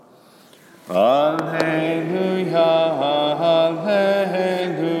Alleluia, alleluia,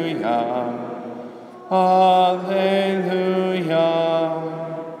 alleluia.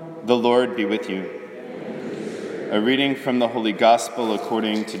 The Lord be with you. A reading from the Holy Gospel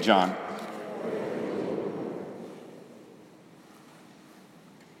according to John.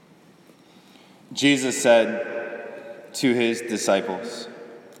 Jesus said to his disciples,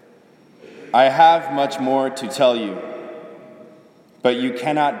 I have much more to tell you, but you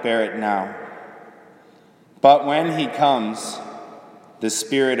cannot bear it now. But when he comes, the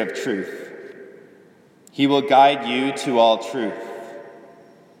Spirit of truth, he will guide you to all truth.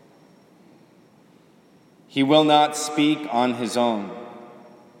 He will not speak on his own,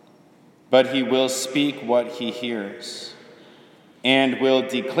 but he will speak what he hears, and will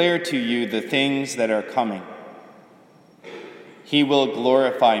declare to you the things that are coming. He will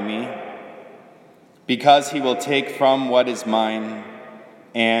glorify me, because he will take from what is mine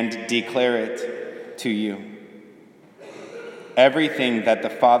and declare it to you. Everything that the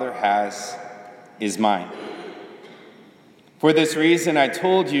Father has is mine. For this reason I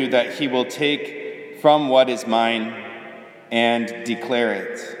told you that he will take from what is mine and declare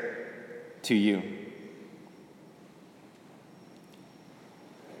it to you.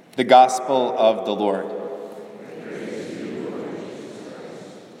 The Gospel of the Lord.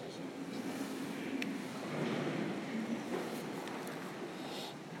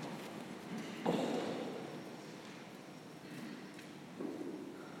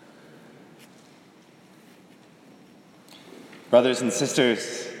 Brothers and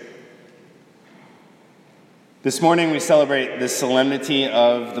sisters, this morning we celebrate the solemnity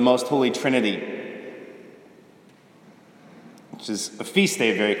of the Most Holy Trinity, which is a feast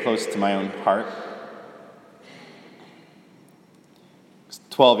day very close to my own heart.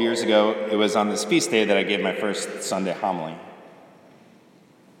 12 years ago, it was on this feast day that I gave my first Sunday homily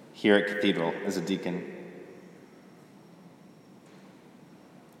here at Cathedral as a deacon.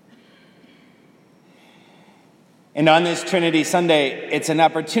 And on this Trinity Sunday, it's an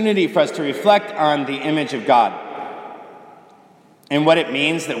opportunity for us to reflect on the image of God and what it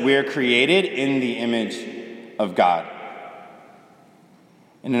means that we're created in the image of God.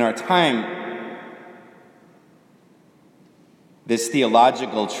 And in our time, this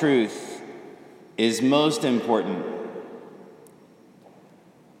theological truth is most important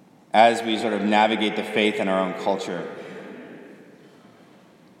as we sort of navigate the faith in our own culture.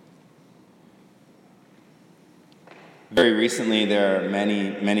 Very recently, there are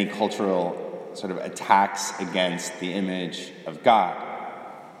many cultural sort of attacks against the image of God.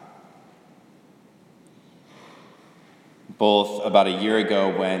 Both about a year ago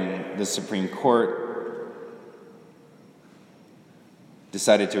when the Supreme Court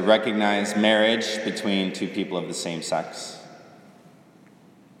decided to recognize marriage between two people of the same sex.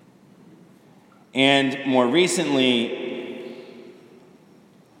 And more recently,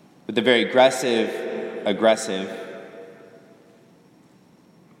 with the very aggressive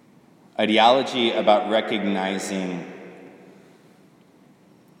ideology about recognizing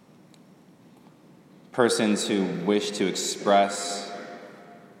persons who wish to express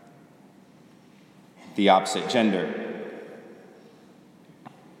the opposite gender.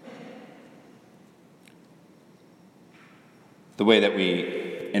 The way that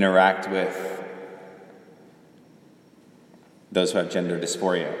we interact with those who have gender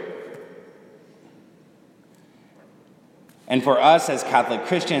dysphoria. And for us as Catholic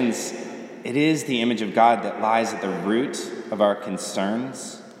Christians, it is the image of God that lies at the root of our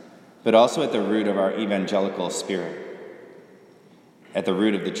concerns, but also at the root of our evangelical spirit, at the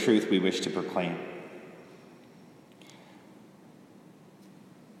root of the truth we wish to proclaim.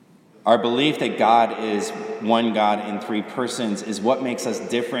 Our belief that God is one God in three persons is what makes us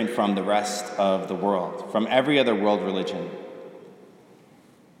different from the rest of the world, from every other world religion.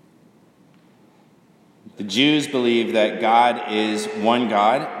 The Jews believe that God is one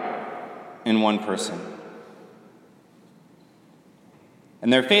God in one person.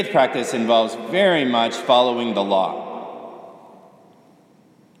 And their faith practice involves very much following the law.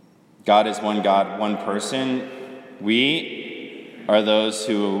 God is one God, one person. We are those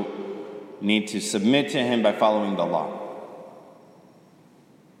who need to submit to him by following the law.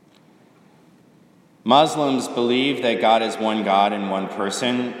 Muslims believe that God is one God in one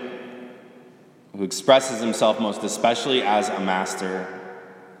person, who expresses himself most especially as a master.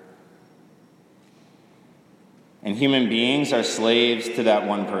 And human beings are slaves to that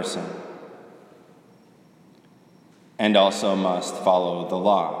one person, and also must follow the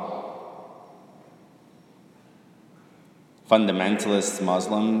law. Fundamentalist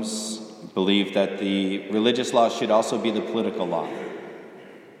Muslims believe that the religious law should also be the political law.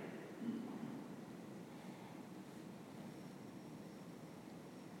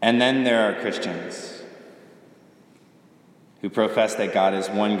 And then there are Christians who profess that God is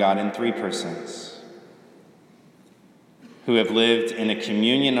one God in three persons, who have lived in a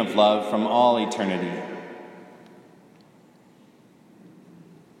communion of love from all eternity.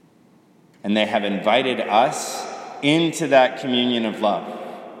 And they have invited us into that communion of love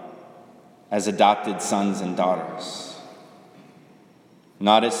as adopted sons and daughters,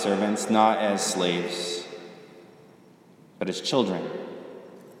 not as servants, not as slaves, but as children.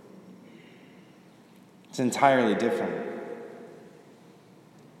 It's entirely different.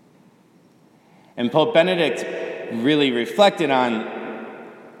 And Pope Benedict really reflected on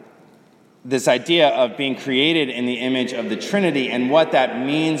this idea of being created in the image of the Trinity and what that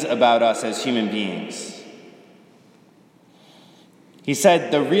means about us as human beings. He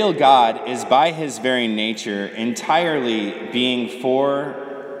said, the real God is by his very nature entirely being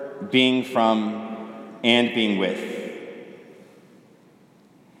for, being from, and being with.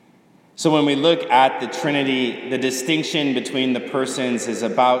 So when we look at the Trinity, the distinction between the persons is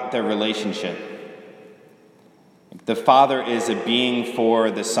about their relationship. The Father is a being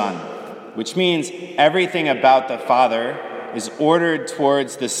for the Son, which means everything about the Father is ordered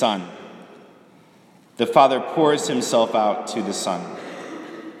towards the Son. The Father pours himself out to the Son.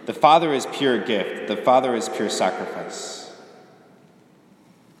 The Father is pure gift. The Father is pure sacrifice.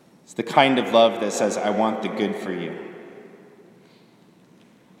 It's the kind of love that says, I want the good for you.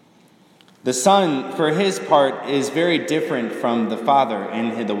 The Son, for his part, is very different from the Father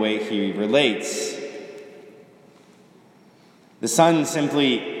in the way he relates. The Son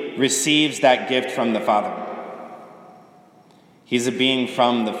simply receives that gift from the Father. He's a being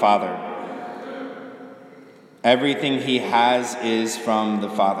from the Father. Everything he has is from the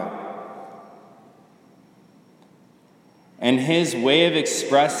Father. And his way of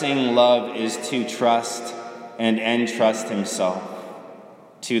expressing love is to trust and entrust himself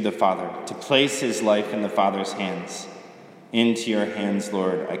to the Father, to place his life in the Father's hands. Into your hands,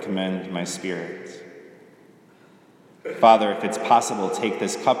 Lord, I commend my spirit. Father, if it's possible, take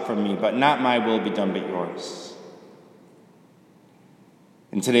this cup from me, but not my will be done but yours.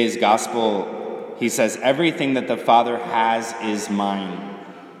 In today's gospel, he says, everything that the Father has is mine,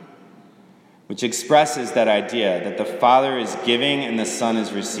 which expresses that idea that the Father is giving and the Son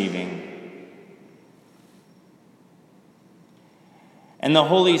is receiving. And the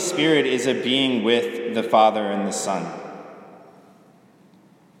Holy Spirit is a being with the Father and the Son.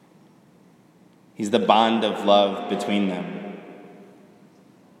 He's the bond of love between them.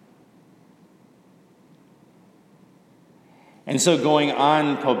 And so going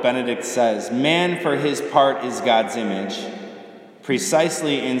on, Pope Benedict says, man for his part is God's image,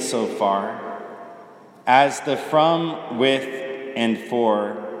 precisely insofar as the from, with, and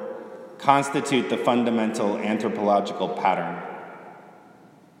for constitute the fundamental anthropological pattern.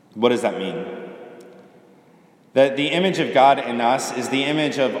 What does that mean? That the image of God in us is the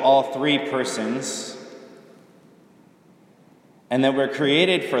image of all three persons, and that we're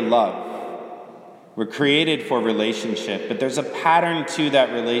created for love. We're created for relationship, but there's a pattern to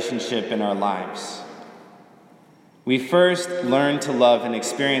that relationship in our lives. We first learn to love and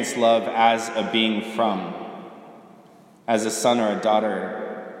experience love as a being from, as a son or a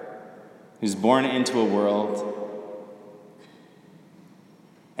daughter who's born into a world.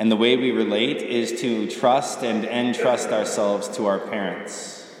 And the way we relate is to trust and entrust ourselves to our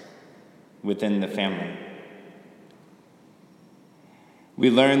parents within the family. We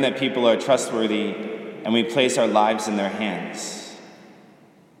learn that people are trustworthy, and we place our lives in their hands.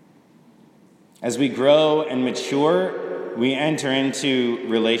 As we grow and mature, we enter into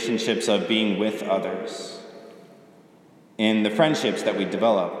relationships of being with others. In the friendships that we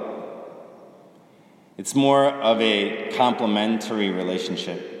develop, it's more of a complementary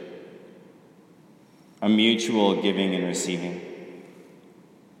relationship, a mutual giving and receiving.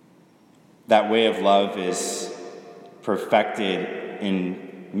 That way of love is perfected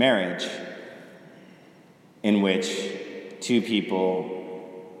in marriage, in which two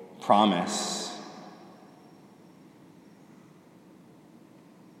people promise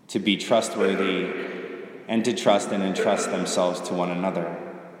to be trustworthy and to trust and entrust themselves to one another.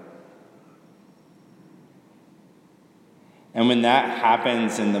 And when that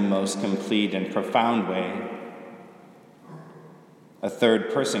happens in the most complete and profound way, a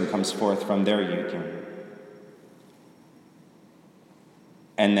third person comes forth from their union.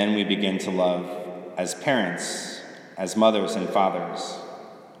 And then we begin to love as parents, as mothers and fathers,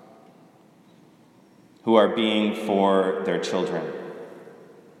 who are being for their children.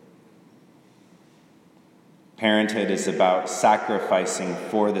 Parenthood is about sacrificing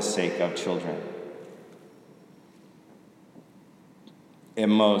for the sake of children. it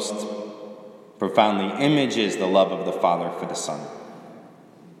most profoundly images the love of the Father for the Son.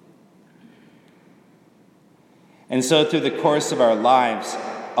 And so through the course of our lives,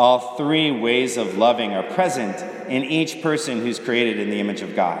 all three ways of loving are present in each person who's created in the image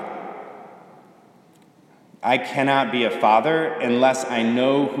of God. I cannot be a father unless I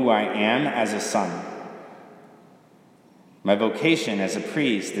know who I am as a son. My vocation as a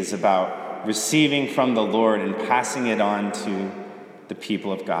priest is about receiving from the Lord and passing it on to the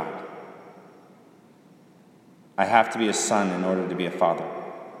people of God. I have to be a son in order to be a father.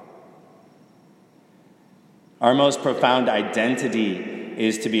 Our most profound identity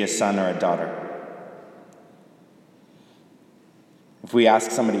is to be a son or a daughter. If we ask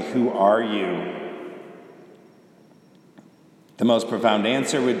somebody, "Who are you?" the most profound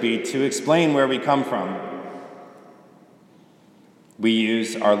answer would be to explain where we come from. We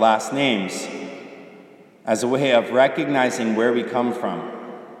use our last names as a way of recognizing where we come from.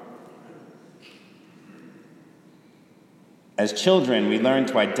 As children, we learn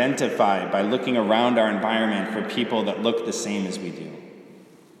to identify by looking around our environment for people that look the same as we do.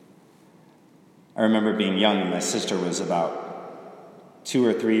 I remember being young and my sister was about 2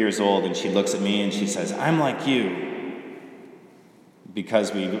 or 3 years old, and she looks at me and she says, "I'm like you,"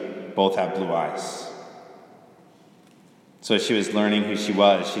 because we both have blue eyes. So as she was learning who she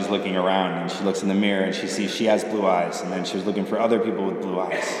was, she's looking around and she looks in the mirror and she sees she has blue eyes, and then she was looking for other people with blue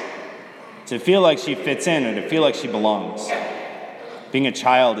eyes. To feel like she fits in or to feel like she belongs. Being a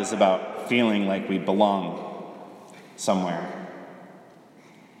child is about feeling like we belong somewhere.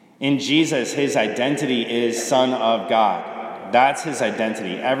 In Jesus, his identity is Son of God. That's his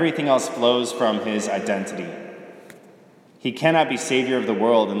identity. Everything else flows from his identity. He cannot be Savior of the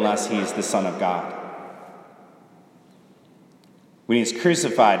world unless he's the Son of God. When he's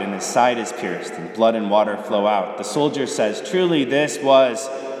crucified and his side is pierced and blood and water flow out, the soldier says, "Truly this was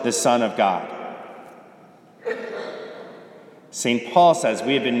the Son of God." St. Paul says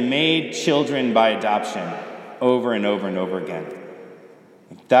we have been made children by adoption over and over and over again.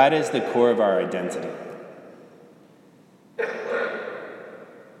 That is the core of our identity.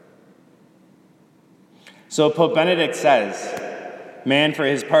 So Pope Benedict says, man for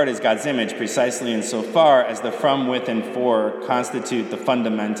his part is God's image precisely insofar as the from, with, and for constitute the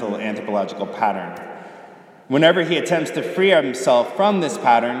fundamental anthropological pattern. Whenever he attempts to free himself from this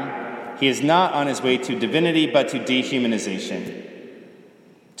pattern, he is not on his way to divinity, but to dehumanization,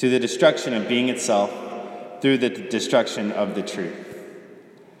 to the destruction of being itself through the destruction of the truth.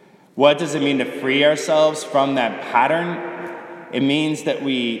 What does it mean to free ourselves from that pattern? It means that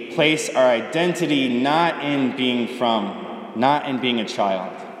we place our identity not in being from, not in being a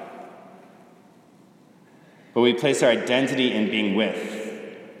child, but we place our identity in being with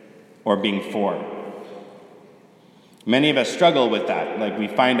or being for. Many of us struggle with that, like we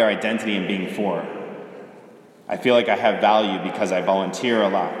find our identity in being for. I feel like I have value because I volunteer a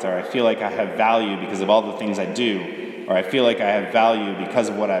lot, or I feel like I have value because of all the things I do, or I feel like I have value because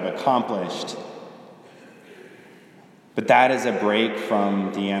of what I've accomplished. But that is a break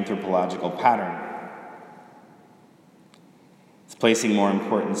from the anthropological pattern. It's placing more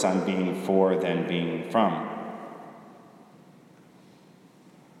importance on being for than being from.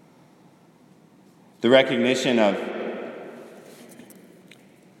 The recognition of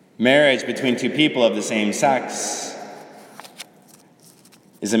marriage between two people of the same sex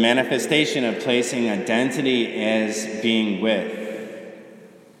is a manifestation of placing identity as being with.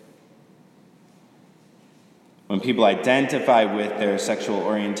 When people identify with their sexual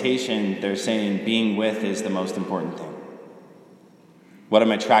orientation, they're saying being with is the most important thing. What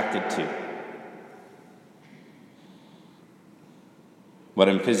I'm attracted to. What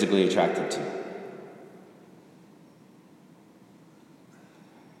I'm physically attracted to.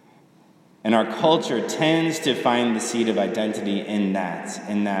 And our culture tends to find the seed of identity in that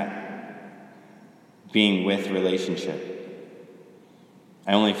being with relationship.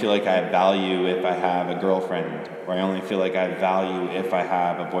 I only feel like I have value if I have a girlfriend, or I only feel like I have value if I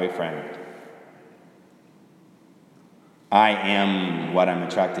have a boyfriend. I am what I'm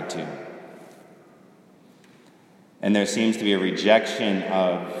attracted to. And there seems to be a rejection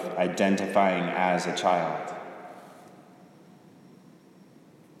of identifying as a child.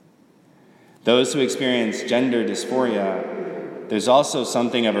 Those who experience gender dysphoria, there's also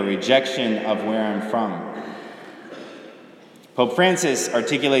something of a rejection of where I'm from. Pope Francis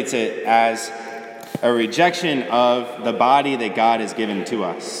articulates it as a rejection of the body that God has given to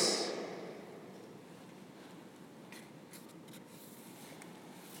us.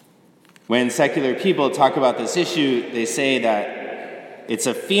 When secular people talk about this issue, they say that it's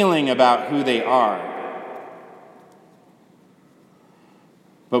a feeling about who they are.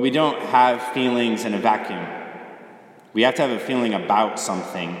 But we don't have feelings in a vacuum. We have to have a feeling about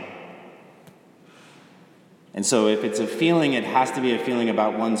something. And so if it's a feeling, it has to be a feeling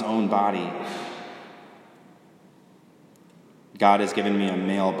about one's own body. God has given me a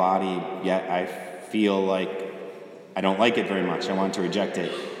male body, yet I feel like I don't like it very much. I want to reject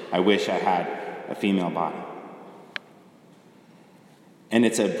it. I wish I had a female body. And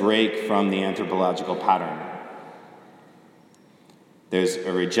it's a break from the anthropological pattern. There's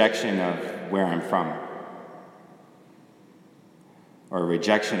a rejection of where I'm from, or a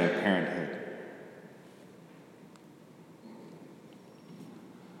rejection of parenthood.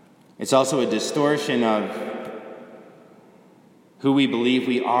 It's also a distortion of who we believe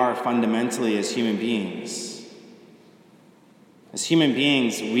we are fundamentally as human beings. As human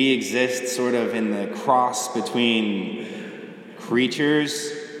beings, we exist sort of in the cross between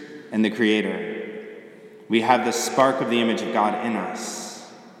creatures and the Creator. We have the spark of the image of God in us.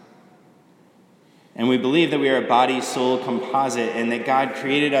 And we believe that we are a body-soul composite and that God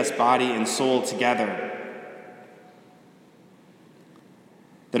created us body and soul together.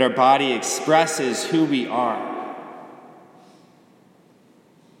 That our body expresses who we are.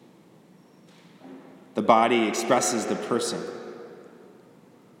 The body expresses the person.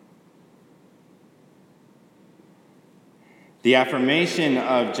 The affirmation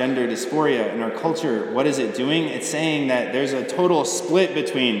of gender dysphoria in our culture, what is it doing? It's saying that there's a total split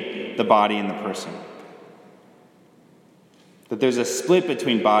between the body and the person. That there's a split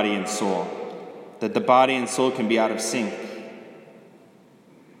between body and soul. That the body and soul can be out of sync.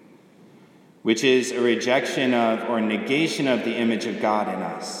 Which is a rejection of or negation of the image of God in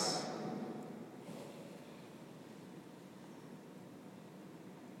us.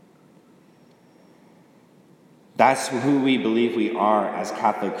 That's who we believe we are as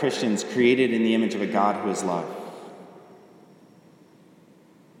Catholic Christians, created in the image of a God who is love.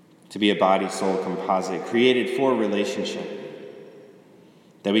 To be a body-soul composite, created for relationship.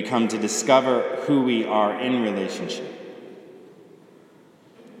 That we come to discover who we are in relationship.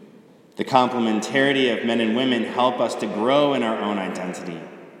 The complementarity of men and women help us to grow in our own identity.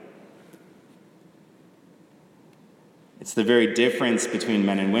 It's the very difference between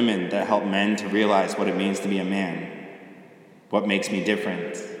men and women that help men to realize what it means to be a man, what makes me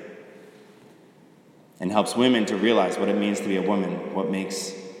different, and helps women to realize what it means to be a woman, what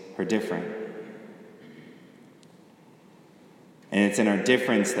makes her different. And it's in our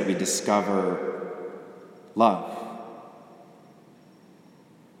difference that we discover love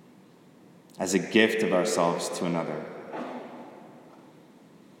as a gift of ourselves to another.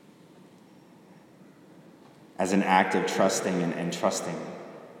 As an act of trusting and trusting.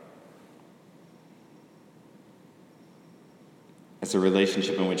 As a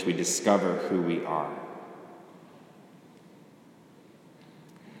relationship in which we discover who we are.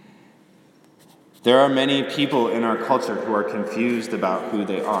 There are many people in our culture who are confused about who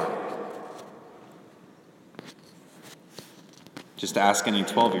they are. Just ask any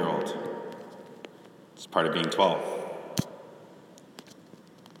 12-year-old. It's part of being 12.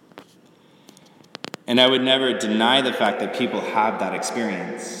 And I would never deny the fact that people have that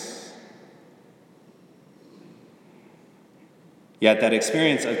experience. Yet that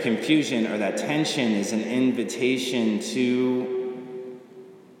experience of confusion or that tension is an invitation to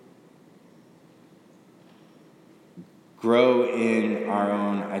grow in our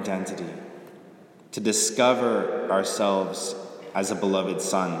own identity, to discover ourselves as a beloved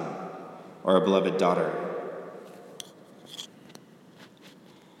son or a beloved daughter.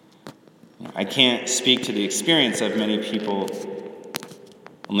 I can't speak to the experience of many people,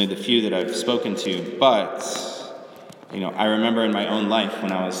 only the few that I've spoken to, but I remember in my own life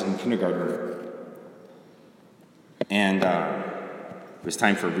when I was in kindergarten, and it was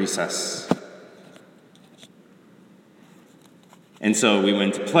time for recess. And so we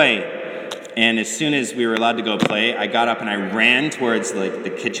went to play, and as soon as we were allowed to go play, I got up and I ran towards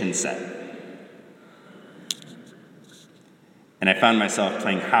the kitchen set. And I found myself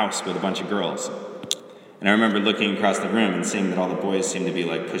playing house with a bunch of girls. And I remember looking across the room and seeing that all the boys seemed to be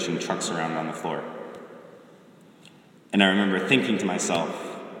pushing trucks around on the floor. And I remember thinking to myself,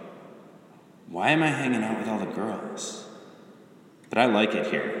 why am I hanging out with all the girls? But I like it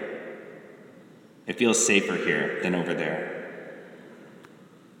here. It feels safer here than over there.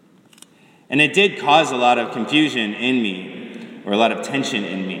 And it did cause a lot of confusion in me, or a lot of tension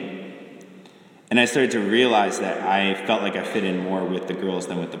in me. And I started to realize that I felt like I fit in more with the girls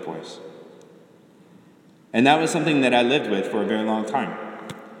than with the boys. And that was something that I lived with for a very long time.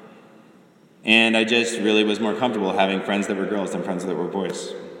 And I just really was more comfortable having friends that were girls than friends that were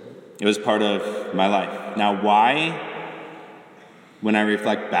boys. It was part of my life. Now, why? When I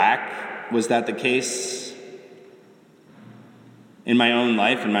reflect back, was that the case? In my own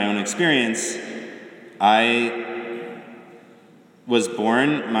life, in my own experience, I was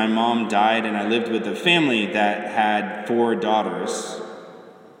born, my mom died, and I lived with a family that had 4 daughters.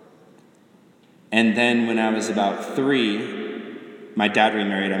 And then when I was about 3, my dad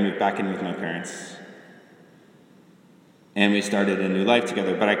remarried. I moved back in with my parents. And we started a new life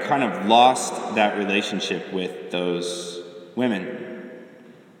together. But I kind of lost that relationship with those women.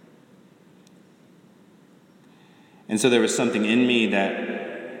 And so there was something in me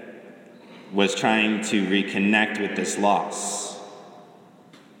that was trying to reconnect with this loss.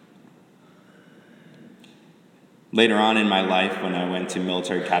 Later on in my life, when I went to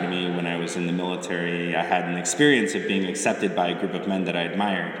military academy, when I was in the military, I had an experience of being accepted by a group of men that I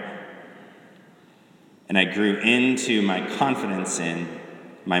admired. And I grew into my confidence in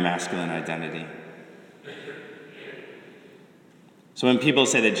my masculine identity. So when people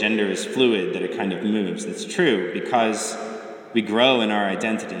say that gender is fluid, that it kind of moves, that's true because we grow in our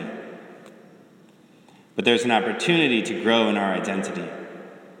identity. But there's an opportunity to grow in our identity.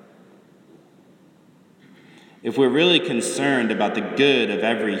 If we're really concerned about the good of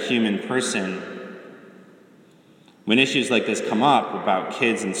every human person, when issues like this come up about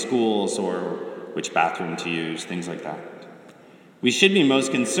kids in schools or which bathroom to use, things like that, we should be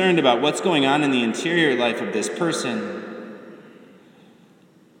most concerned about what's going on in the interior life of this person.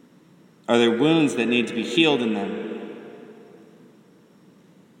 Are there wounds that need to be healed in them?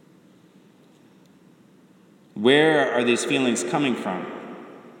 Where are these feelings coming from?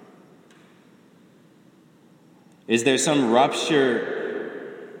 Is there some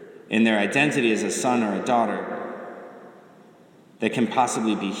rupture in their identity as a son or a daughter that can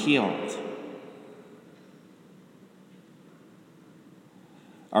possibly be healed?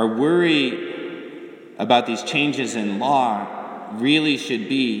 Our worry about these changes in law really should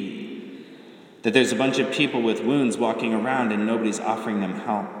be that there's a bunch of people with wounds walking around and nobody's offering them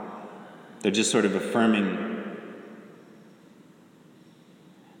help. They're just sort of affirming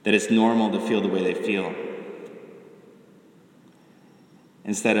that it's normal to feel the way they feel,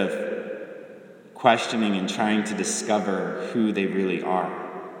 instead of questioning and trying to discover who they really are,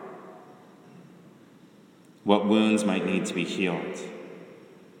 what wounds might need to be healed.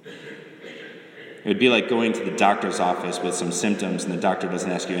 It would be like going to the doctor's office with some symptoms and the doctor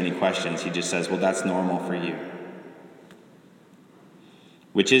doesn't ask you any questions. He just says, well, that's normal for you,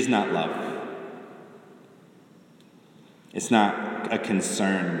 which is not love. It's not a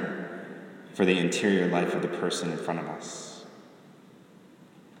concern for the interior life of the person in front of us.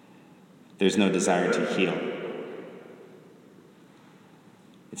 There's no desire to heal.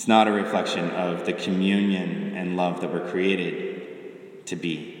 It's not a reflection of the communion and love that we're created to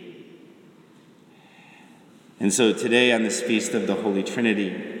be. And so today, on this feast of the Holy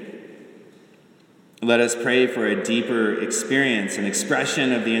Trinity, let us pray for a deeper experience and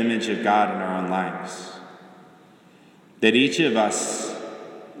expression of the image of God in our own lives. That each of us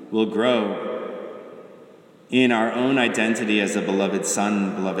will grow in our own identity as a beloved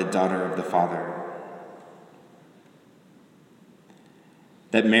son, beloved daughter of the Father.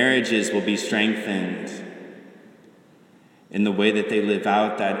 That marriages will be strengthened in the way that they live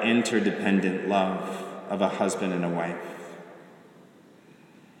out that interdependent love of a husband and a wife.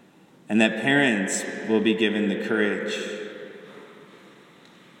 And that parents will be given the courage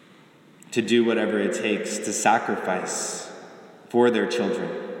to do whatever it takes to sacrifice for their children,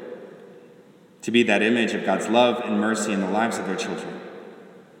 to be that image of God's love and mercy in the lives of their children.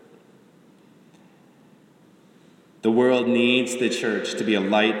 The world needs the church to be a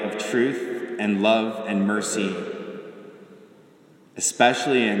light of truth and love and mercy,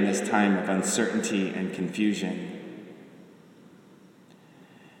 especially in this time of uncertainty and confusion.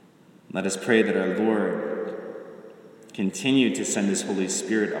 Let us pray that our Lord continue to send His Holy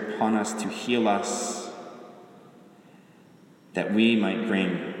Spirit upon us to heal us, that we might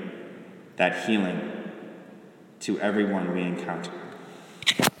bring that healing to everyone we encounter.